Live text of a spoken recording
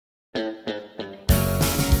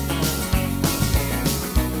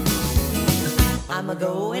I'm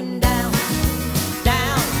a-going down,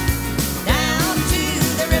 down, down to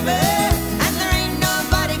the river, and there ain't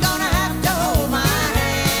nobody gonna have to hold my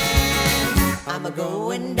hand. I'm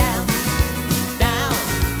a-going down, down,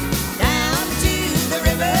 down to the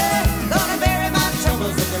river, gonna bury my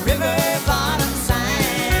troubles in the river bottom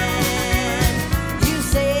sand. You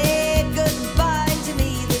said goodbye to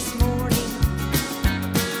me this morning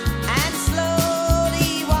and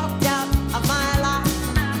slowly walked out of my life.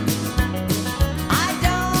 I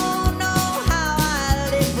don't know how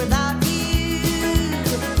I'll live without you.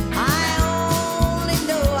 I only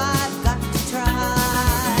know I've got to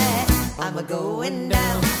try. I'm a-going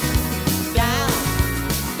down, down,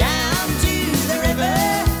 down to the river,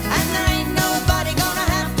 and there ain't nobody gonna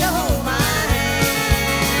have to hold my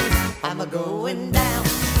hand. I'm a-going down,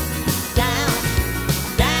 down,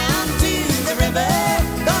 down to the river,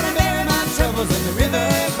 gonna bury my troubles in the river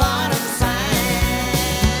bottom sand.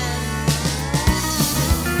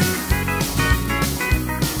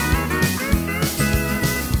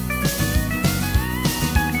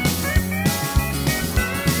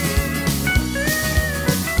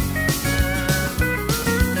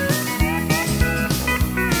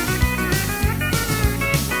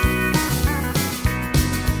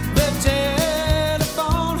 The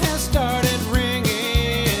telephone has started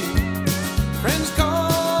ringing. Friends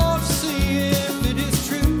call to see if it is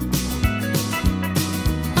true.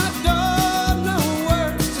 I don't know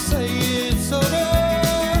words to say it's over.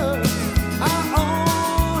 I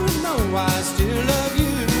only know I still love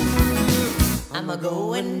you. I'm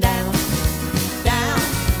a-going down, down,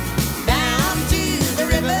 down to the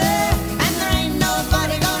river, and there ain't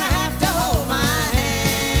nobody gonna have to hold my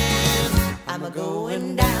hand. I'm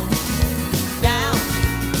a-going down, down,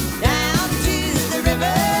 down to the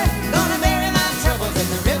river, gonna bury my troubles in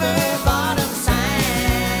the river bottom sand.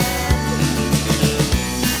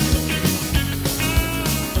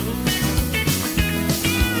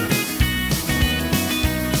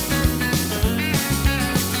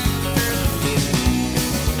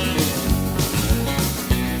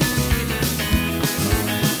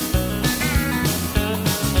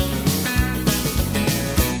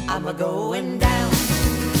 I'm a-going down,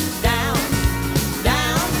 down,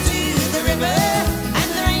 down to the river, and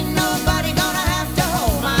there ain't nobody gonna have to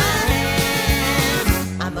hold my hand.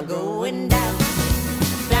 I'm a-going down,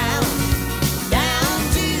 down, down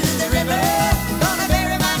to the river, gonna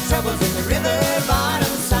bury my troubles in the river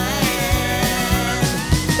bottom sand.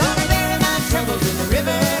 Gonna bury my troubles in the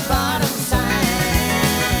river bottom sand.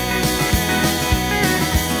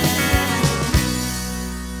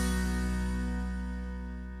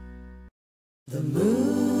 The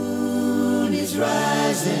moon is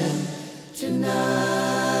rising tonight.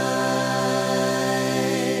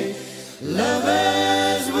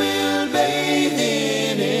 Lovers will bathe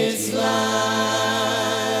in its light.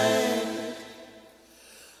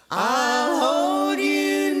 I'll hold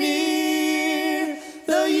you near,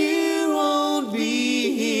 though you won't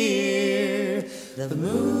be here. The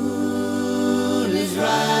moon is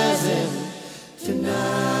rising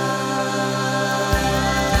tonight.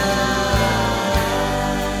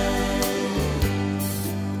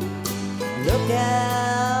 Look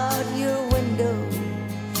out your window,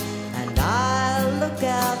 and I'll look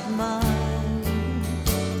out mine,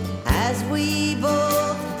 as we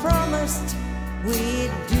both promised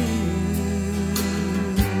we'd do.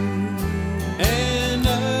 And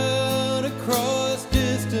out across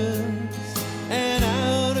distance and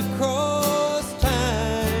out across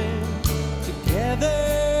time,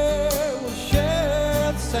 together we'll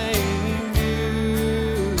share the same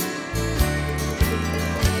view.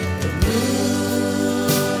 The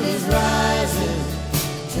moon is rising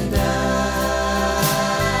tonight.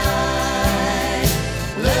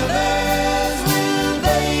 Lovers will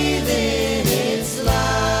bathe in its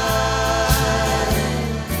light.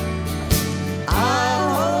 I'll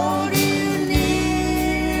hold you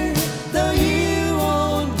near, though you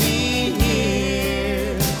won't be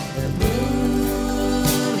here. The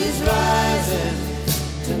moon is rising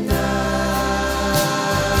tonight.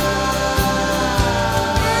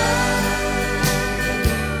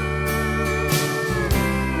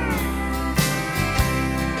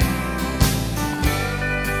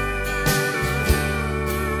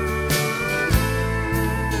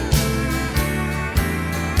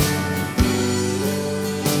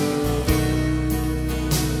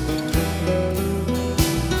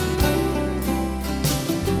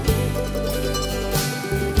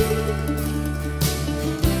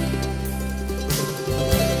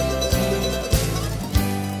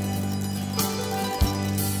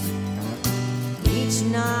 Each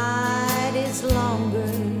night is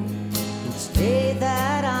longer each day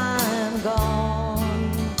that I'm gone.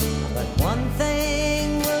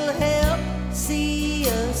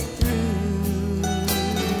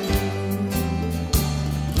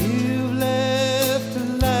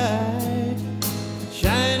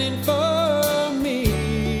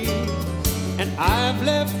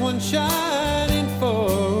 shining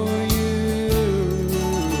for you.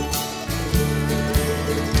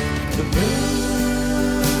 The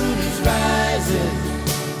moon is rising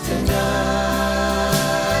tonight.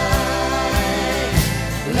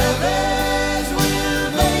 Lovers will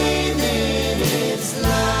bathe in its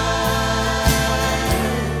light.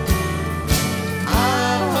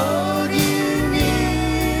 I'll hold you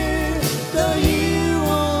near, though you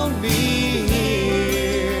won't be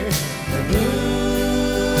here. The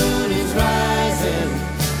moon is rising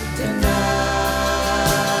tonight.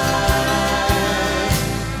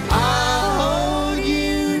 I'll hold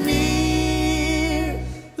you near,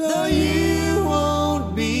 though you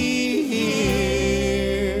won't be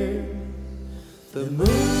here. The moon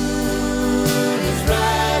is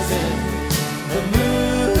rising. The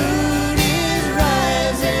moon is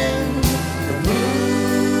rising. The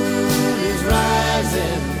moon is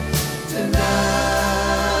rising tonight.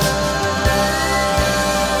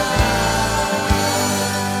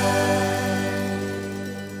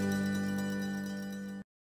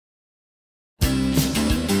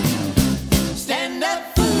 Stand up,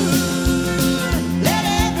 fool. Let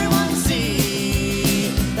everyone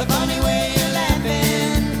see the funny way you're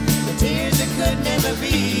laughing, the tears that could never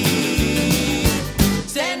be.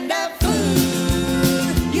 Stand up,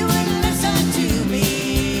 fool. You wouldn't listen to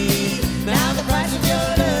me. Now the price of your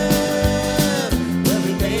love will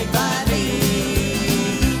be paid by me.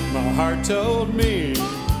 My heart told me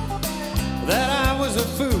that I was a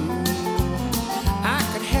fool. I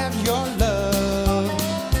could have your love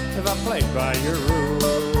if I played by your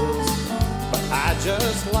rules. But I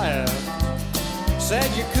just laughed, said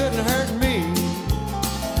you couldn't hurt me.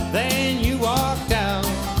 Then you walked out.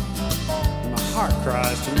 My heart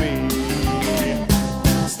cries to me.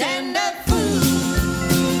 Stand up, fool.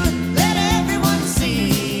 Let everyone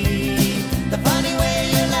see the funny way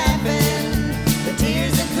you're laughing, the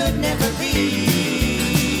tears that could never be.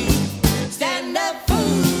 Stand up,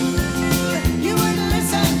 fool. You wouldn't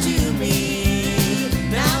listen to me.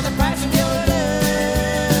 Now the price of your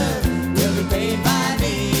love will be paid by me.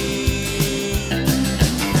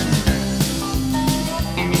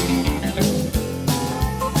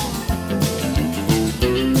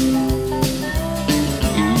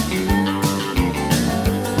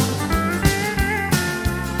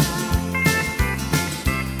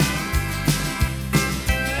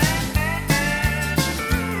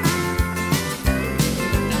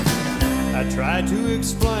 I tried to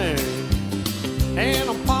explain and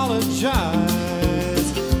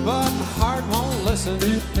apologize, but my heart won't listen.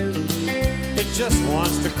 It just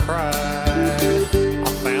wants to cry.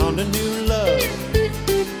 I found a new love,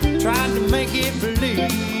 tried to make it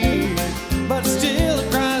believe, but still it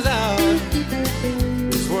cries out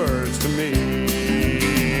these words to me.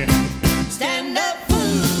 Stand up,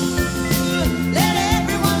 fool. Let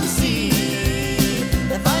everyone see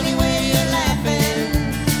the funny way you're laughing,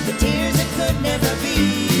 the tears that could never be.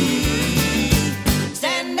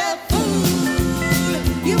 Stand up, fool.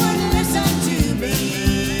 You wouldn't listen to me.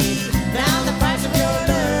 Now the price of your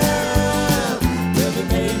love will be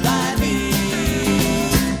paid by me.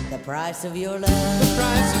 The price of your love. The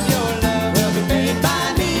price of your love will be paid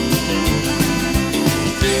by me.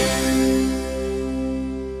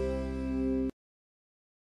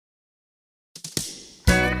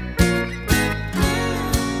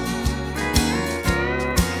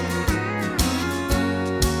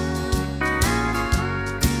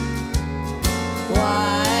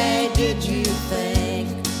 Why did you think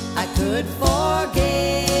I could forget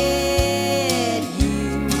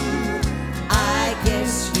you? I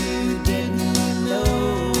guess you didn't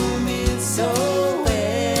know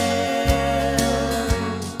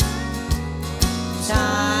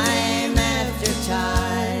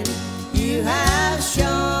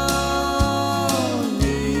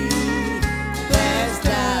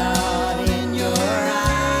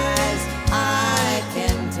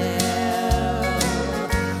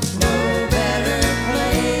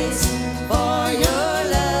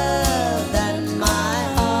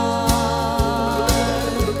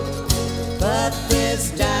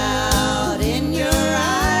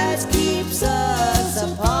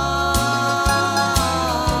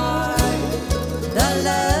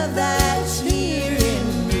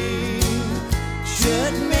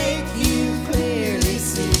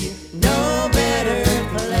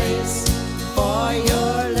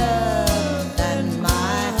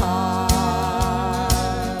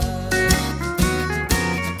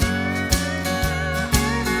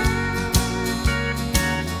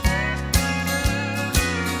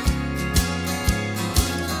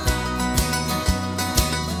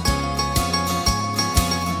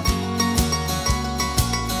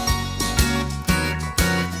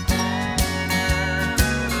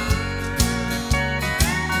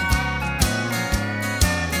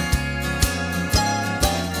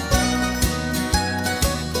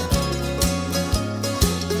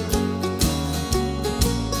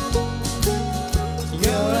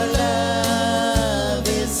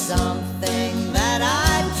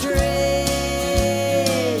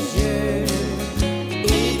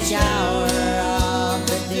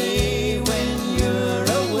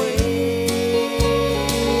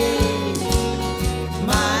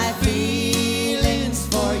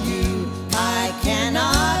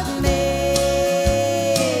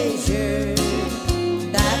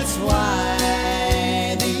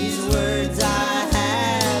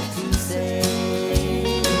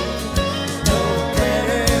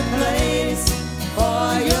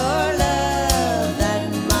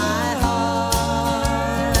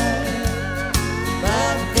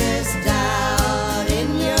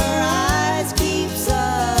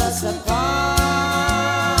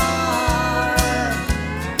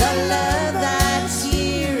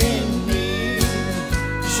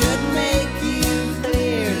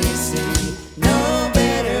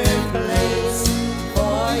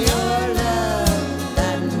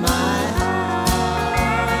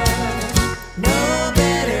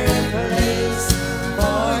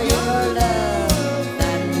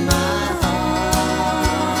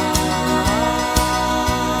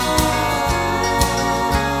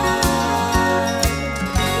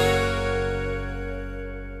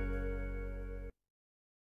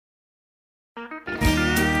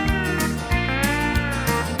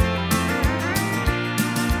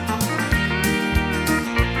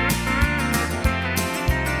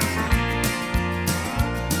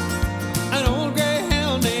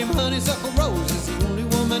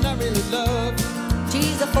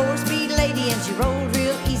and she rolls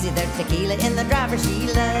real easy. There's tequila in the driver she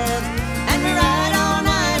loves. And we ride all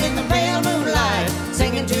night in the pale moonlight,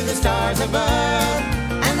 singing to the stars above.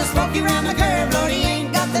 And the smoky round the curve, Lord, he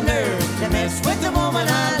ain't got the nerve to mess with the woman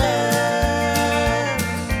I love.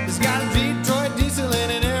 He's got a Detroit diesel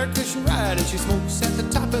and an air cushion ride, and she smokes at the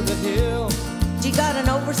top of the hill. She got an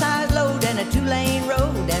oversized load and a 2-lane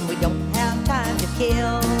road, and we don't have time to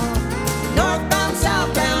kill. Northbound,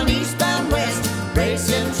 southbound, eastbound, west,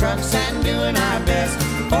 racing trucks and doing our best.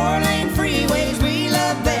 4-lane freeways we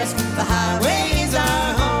love best. The highway is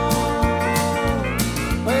our home.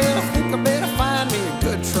 Well, I think I better find me a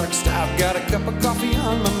good truck stop. Got a cup of coffee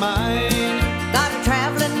on my mind. Got a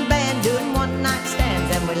traveling band doing one-night stands,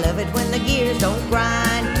 and we love it when the gears don't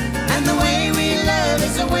grind. And the way we love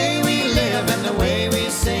is the way we live, and the way we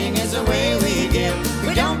sing is the way we give.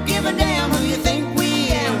 We don't give a damn who you think we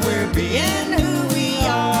am. We're being who we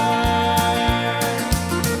are.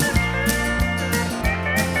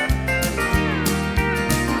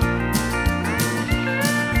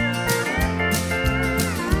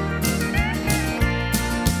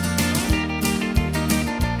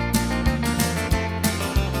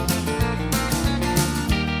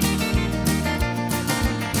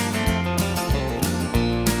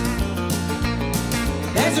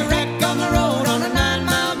 There's a wreck on the road on a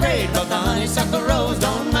 9-mile grade, but the honeysuckle rose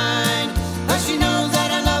don't mind. But she knows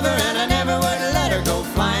that I love her and I never would let her go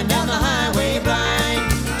flying down the highway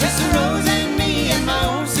blind. Just a rose and me and my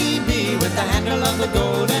old CB with the handle of the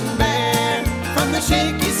Golden Bear. From the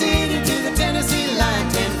shaky city to the Tennessee line,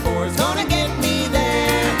 10-4's gonna get me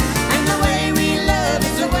there. And the way we love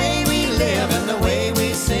is the way we live, and the way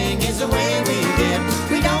we sing is the way we give.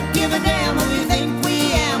 We don't give a damn who you think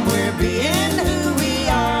we am. We're being who we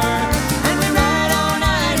are. And we ride all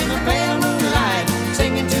night in the pale moonlight,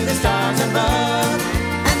 singing to the stars above.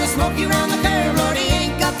 And the smoky round the curve, Lord, he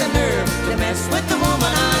ain't got the nerve to mess with the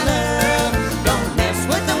woman I love. Don't mess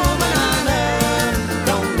with the woman I love.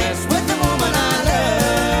 Don't mess with the woman I love.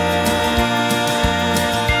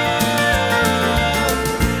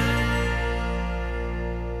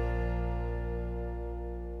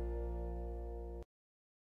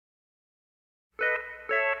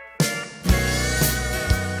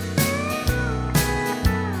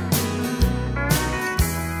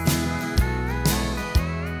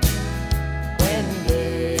 When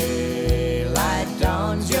daylight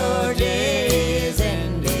dawns, your day is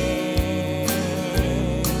ending.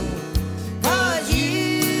 'Cause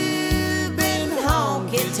you've been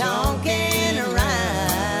honky-tonking around.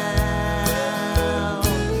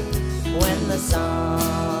 When the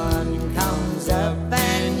sun comes up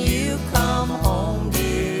and you come home,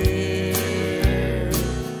 dear,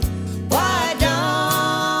 why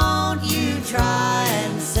don't you try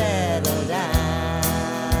and settle down?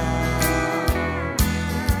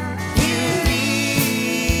 You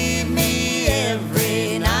leave me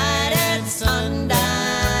every night at sundown.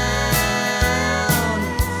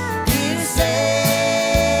 You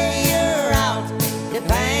say you're out to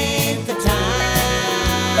paint the town.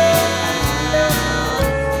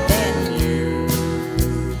 Then you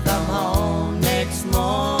come home next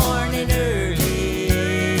morning early.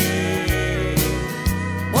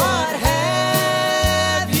 What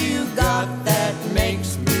have you got that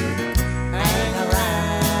makes me hang around?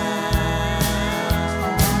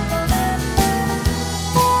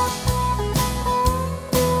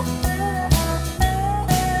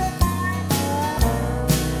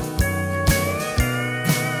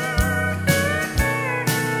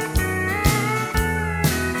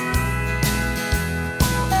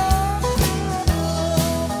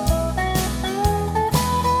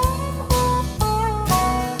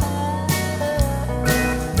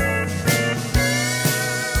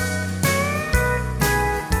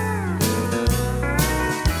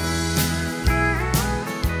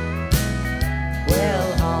 Well,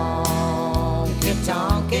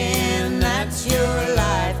 honky-tonkin', that's your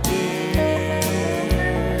life,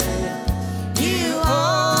 dear. You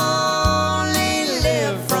only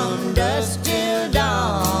live from dusk till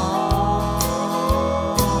dawn.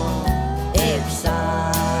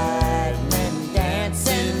 Excitement,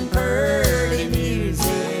 dancing, pretty music.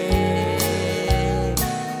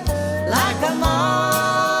 Like a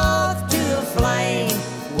moth to a flame,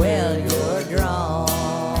 well, you're drawn.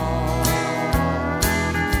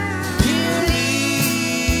 You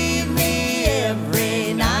leave me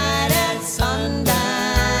every night at sundown.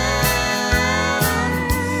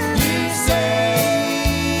 You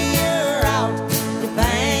say you're out to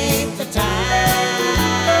paint the town.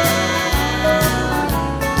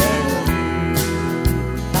 Then you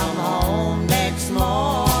come home next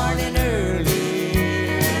morning early.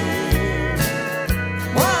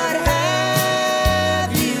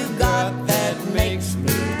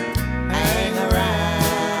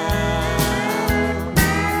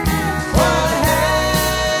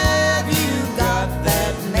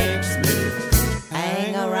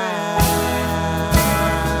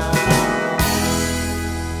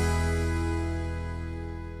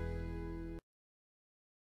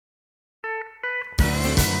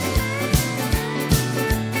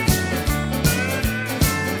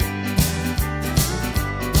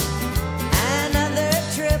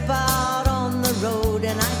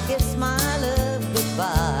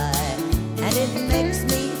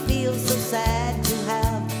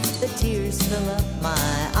 fill up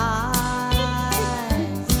my eyes.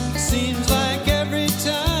 Seems like every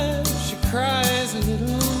time she cries a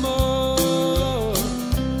little more,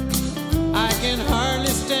 I can hardly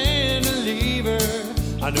stand to leave her.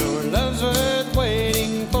 I know her love's worth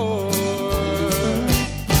waiting for.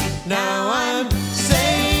 Now I'm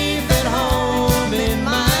safe at home in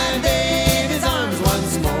my baby's arms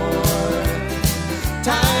once more.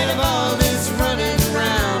 Tired of all this running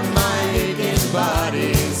round, my aching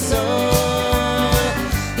body's sore.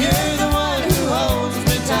 You're the one who holds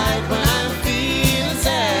me tight when I'm feeling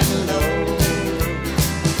sad and low.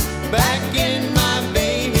 Back in my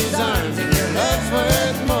baby's arms, and your love's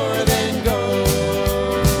worth more than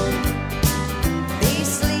gold. These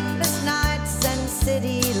sleepless nights and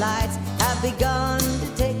city lights have begun to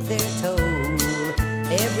take their toll.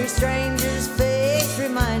 Every stranger's face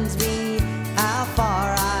reminds me how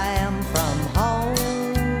far I am from home.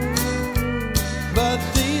 But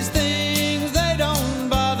these things, they don't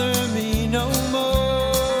bother me no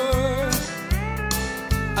more.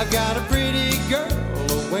 I've got a pretty girl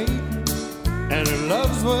waiting, and her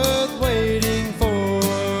love's worth waiting for.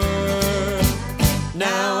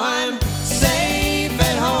 Now I'm safe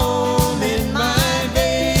at home in my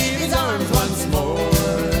baby's arms once more.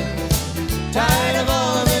 Tired of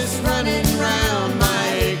all this running round, my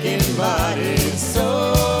aching body's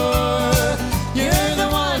sore. You're the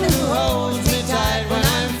one who holds me tight when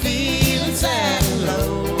I'm feeling sad and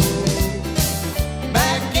low.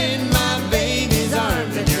 Back in my baby's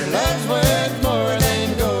arms, and your love's worth more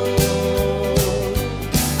than gold.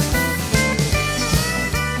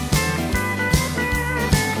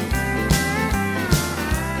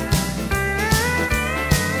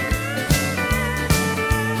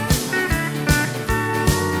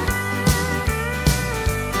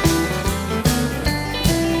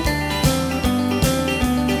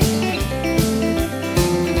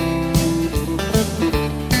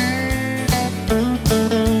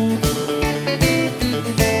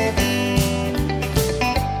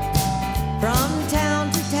 From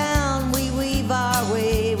town to town we weave our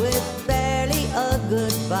way with barely a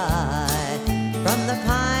goodbye. From the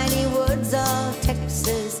piney woods of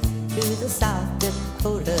Texas to the South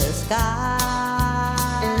Dakota sky.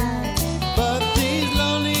 But these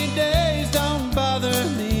lonely days don't bother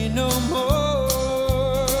me no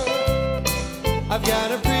more. I've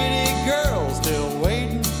got a pretty girl still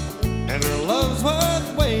waiting, and her love's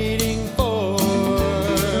worth waiting for.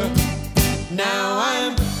 Now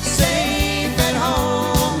I'm safe at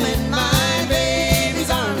home in my baby's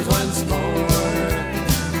arms once more.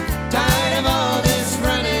 Tired of all this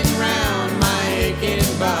running round, my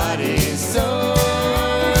aching body's sore.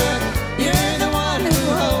 You're the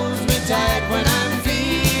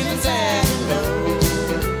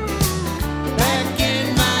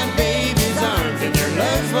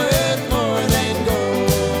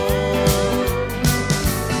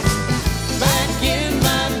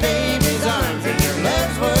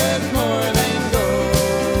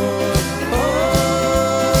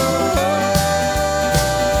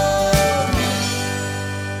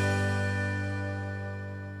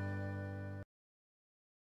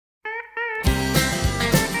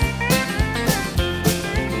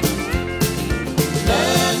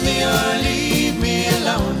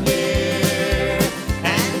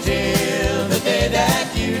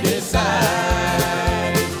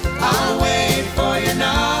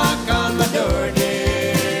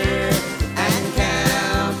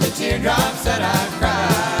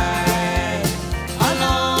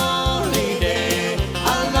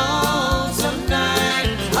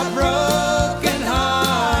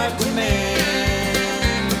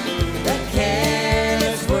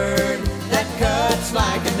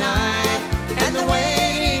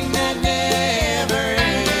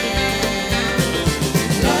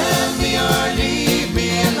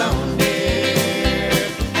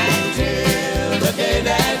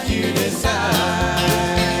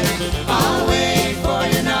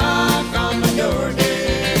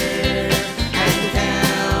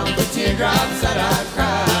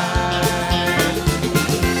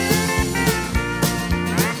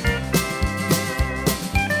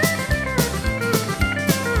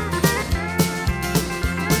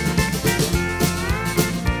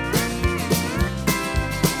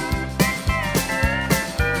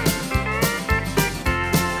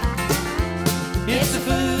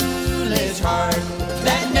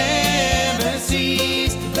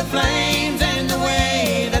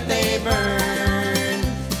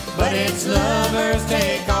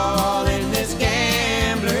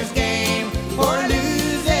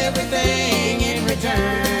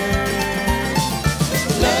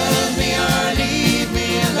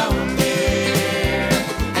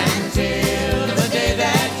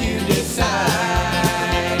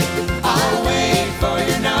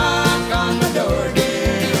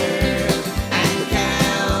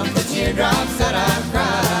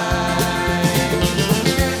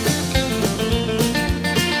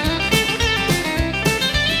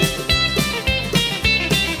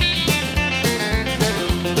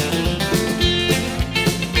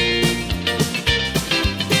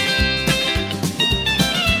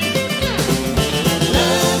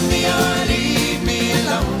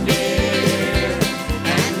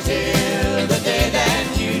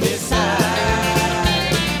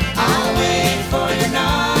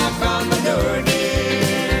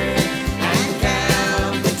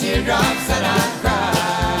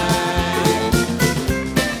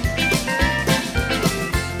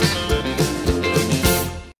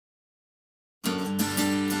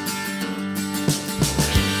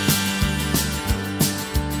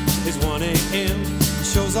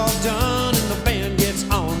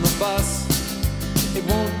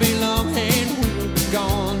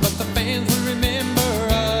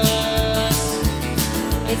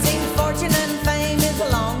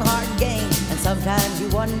sometimes you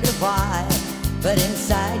wonder why, but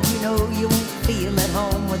inside you know you won't feel at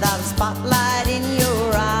home without a spotlight in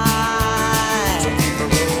your eye. So keep a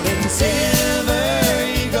rolling silver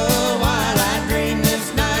eagle while I dream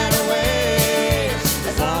this night away.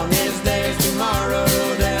 As long as there's tomorrow,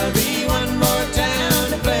 there'll be one more town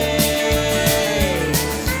to play.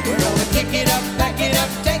 We're gonna kick it up, back it up,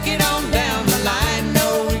 take it on down the line.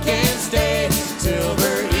 No, we can't stay.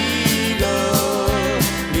 Silver eagle,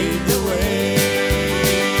 lead the way.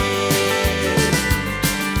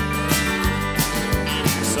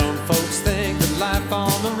 Some folks think that life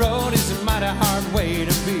on the road is a mighty hard way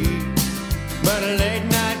to be, but a late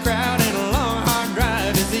night crowd and a long hard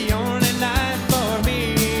drive is the only life for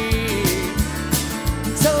me.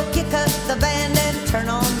 So kick up the band and turn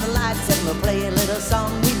on the lights, and we'll play a little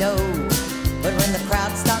song we know. But when the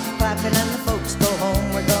crowd stops clapping and the folks go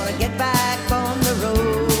home, we're gonna get back on the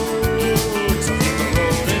road. So keep a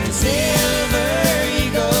rolling silver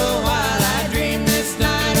eagle while I dream this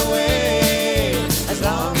night away. As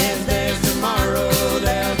long as there's tomorrow,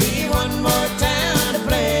 there'll be one more town to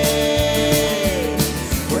play.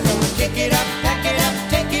 We're gonna kick it up, pack it up,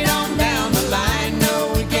 take it on down the line.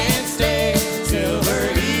 No, we can't stay. Silver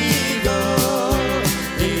eagle,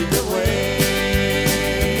 lead the way.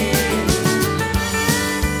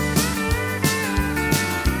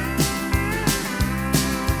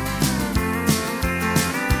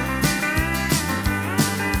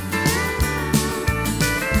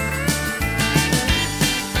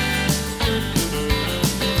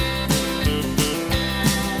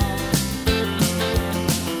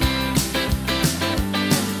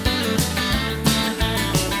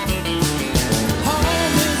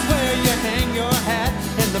 Home is where you hang your hat,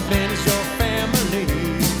 and the band is your family.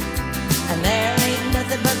 And there ain't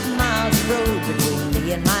nothing but miles of road between me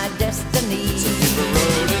and my destiny. Keep a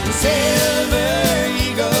rolling silver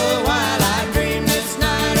eagle while I dream this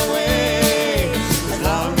night away. As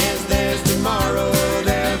long as there's tomorrow,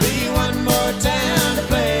 there'll be one more town to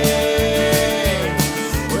play.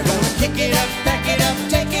 We're gonna kick it up, back it up,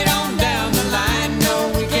 take it on down the line. No,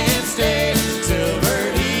 we can't stay. Silver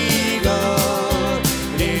eagle,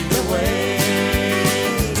 lead the way.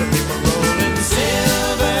 So keep a rolling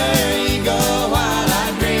silver eagle while I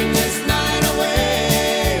dream this night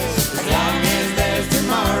away. As long as there's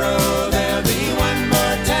tomorrow, there'll be one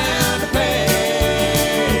more town to play.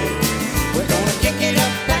 We're gonna kick it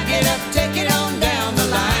up, back it up, take it on down the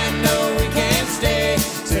line. No, we can't stay.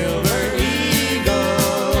 Silver eagle,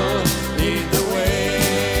 lead the way.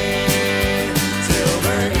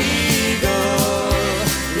 Silver eagle,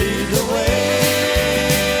 lead the way.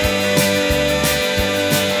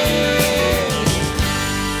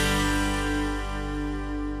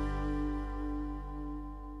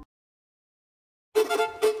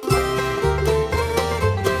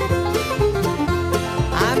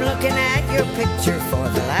 I'm looking at your picture for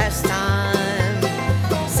the last time,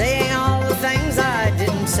 saying all the things I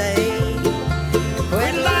didn't say.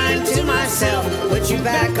 Quit lying to myself, put you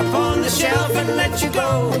back upon the shelf and let you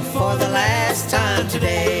go for the last time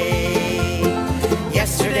today.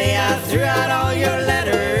 Yesterday I threw out all your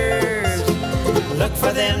letters, looked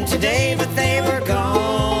for them today but they were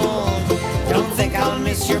gone. Don't think I'll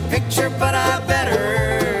miss your picture, but I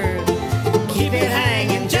better keep it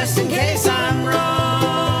hanging just in case I'm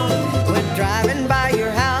wrong. When driving by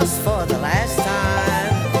your house for the last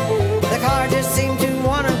time, the car just seemed to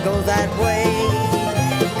want to go that way.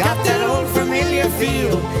 Got that old familiar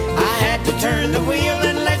feel, I had to turn the wheel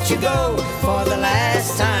and let you go for the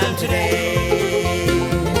last time today.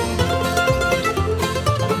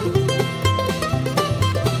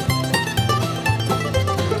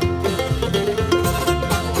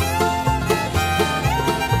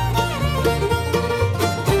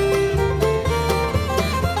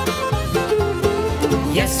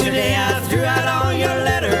 Yesterday I threw out all your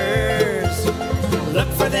letters,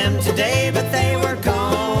 looked for them today but they were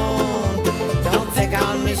gone. Don't think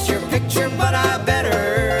I'll miss your picture, but I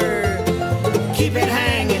better keep it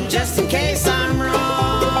hanging just in case I'm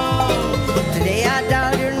wrong. Today I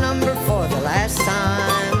dialed your number for the last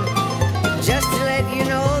time, just to let you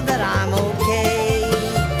know that I'm okay.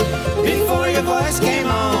 Before your voice came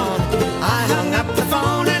on, I hung up the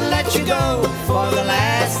phone and let you go for the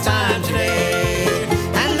last time today.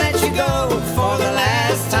 For the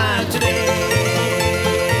last time today.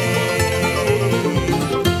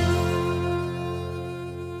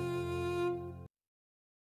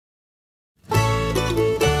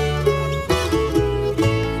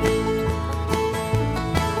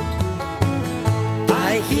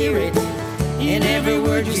 I hear it in every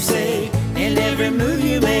word you say, in every move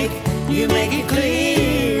you make it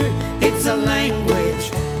clear. It's a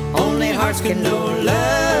language only hearts can know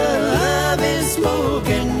love is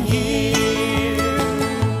spoken here.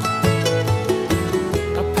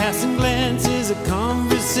 A passing glance is a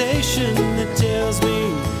conversation that tells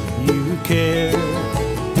me you care.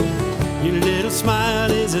 Your little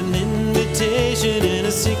smile is an invitation in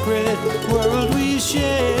a secret world we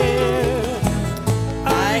share.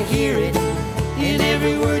 I hear it in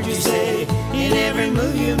every word you say, in every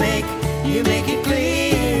move you make it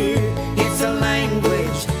clear. It's a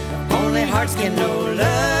language only hearts can know.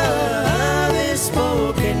 Love is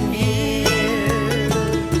spoken here.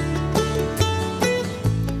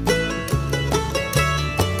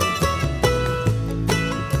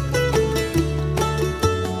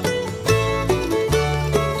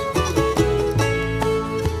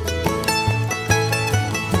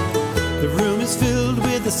 The room is filled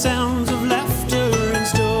with the sounds of laughter and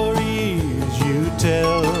stories you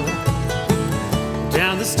tell.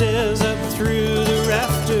 Down the stairs, up through the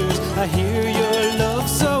rafters, I hear your love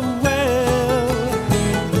so well.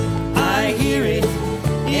 I hear it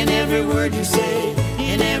in every word you say,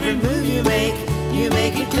 in every move you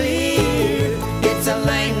make it clear. It's a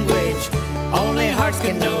language only hearts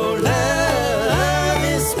can know. Love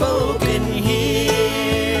is spoken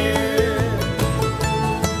here.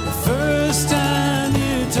 The first time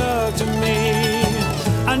you talked to me,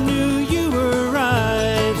 I knew you were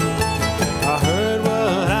right. I heard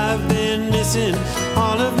what I've been missing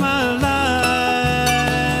all of my life.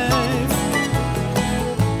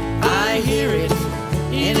 I hear it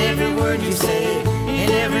in every word you say, in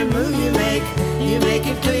every move you make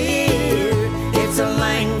it clear. It's a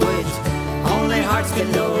language only hearts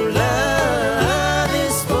can know. Love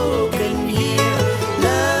is spoken here.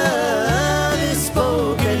 Love is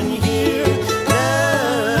spoken here.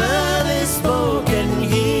 Love is spoken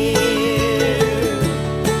here.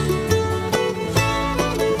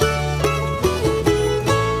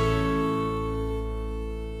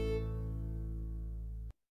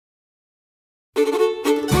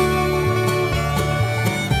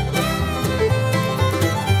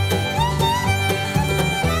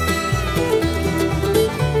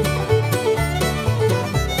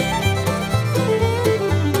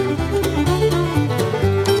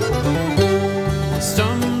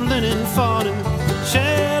 Stumbling and falling,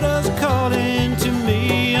 shadows calling to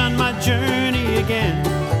me on my journey again.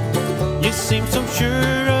 You seem so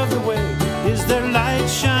sure of the way. Is there light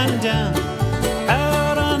shining down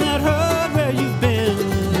out on that road where you've been?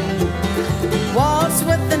 Waltz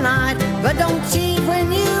with the night, but don't cheat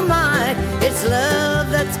when you might. It's love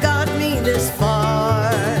that's got me this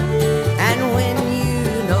far. And when you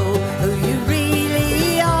know who you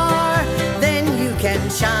really are, then you can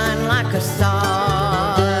shine like a star.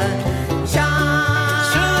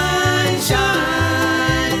 Shine,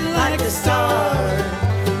 shine like the star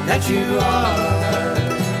That you are.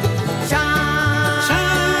 Shine,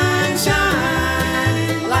 Shine,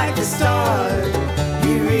 shine like the star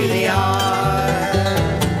you really are.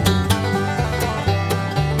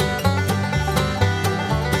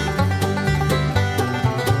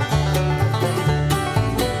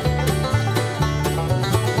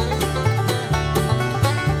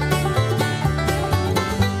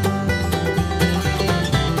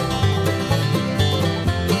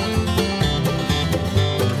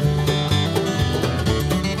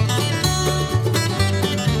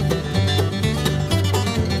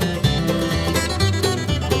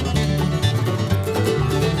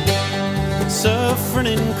 Suffering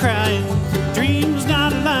and crying, dreams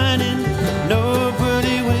not aligning,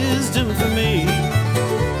 nobody wisdom for me.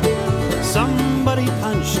 Somebody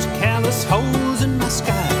punched callous holes in my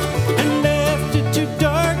sky and left it too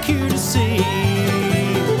dark here to see.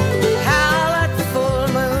 Howl at the full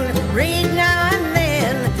moon, read now and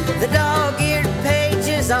then the dog-eared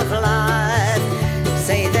pages of life.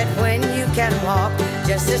 Say that when you can walk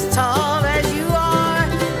just as tall as you are,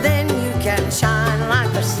 then you can shine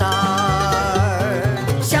like a star.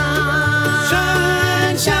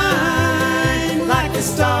 Shine, shine like the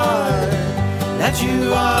star that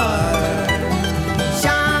you are.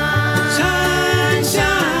 Shine, Shine,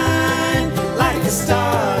 shine like the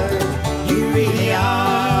star you really are.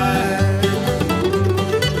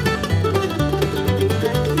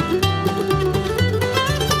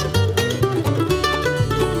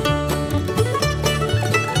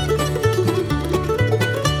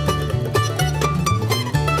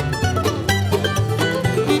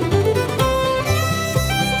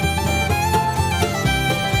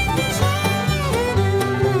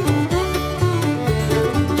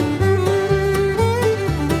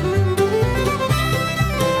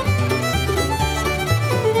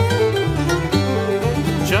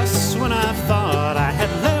 Just when I thought I had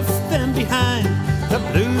left them behind, the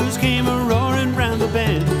blues came around.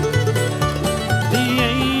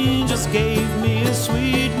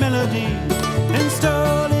 melody and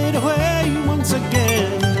stole it away once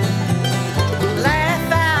again.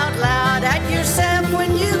 Laugh out loud at yourself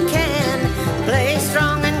when you can. Play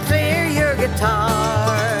strong and clear your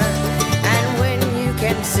guitar. And when you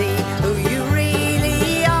can see who you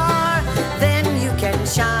really are, then you can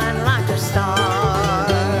shine like a star.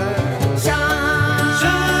 Shine,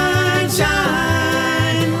 Shine,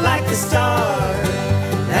 shine like the star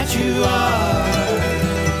that you are.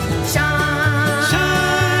 shine,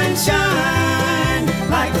 Shine, shine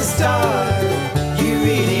like the star you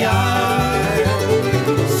really are.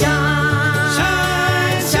 shine,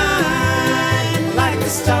 Shine, shine like the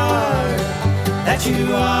star that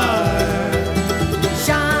you are.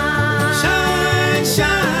 shine, Shine,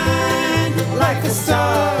 shine like the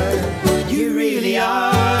star you really are.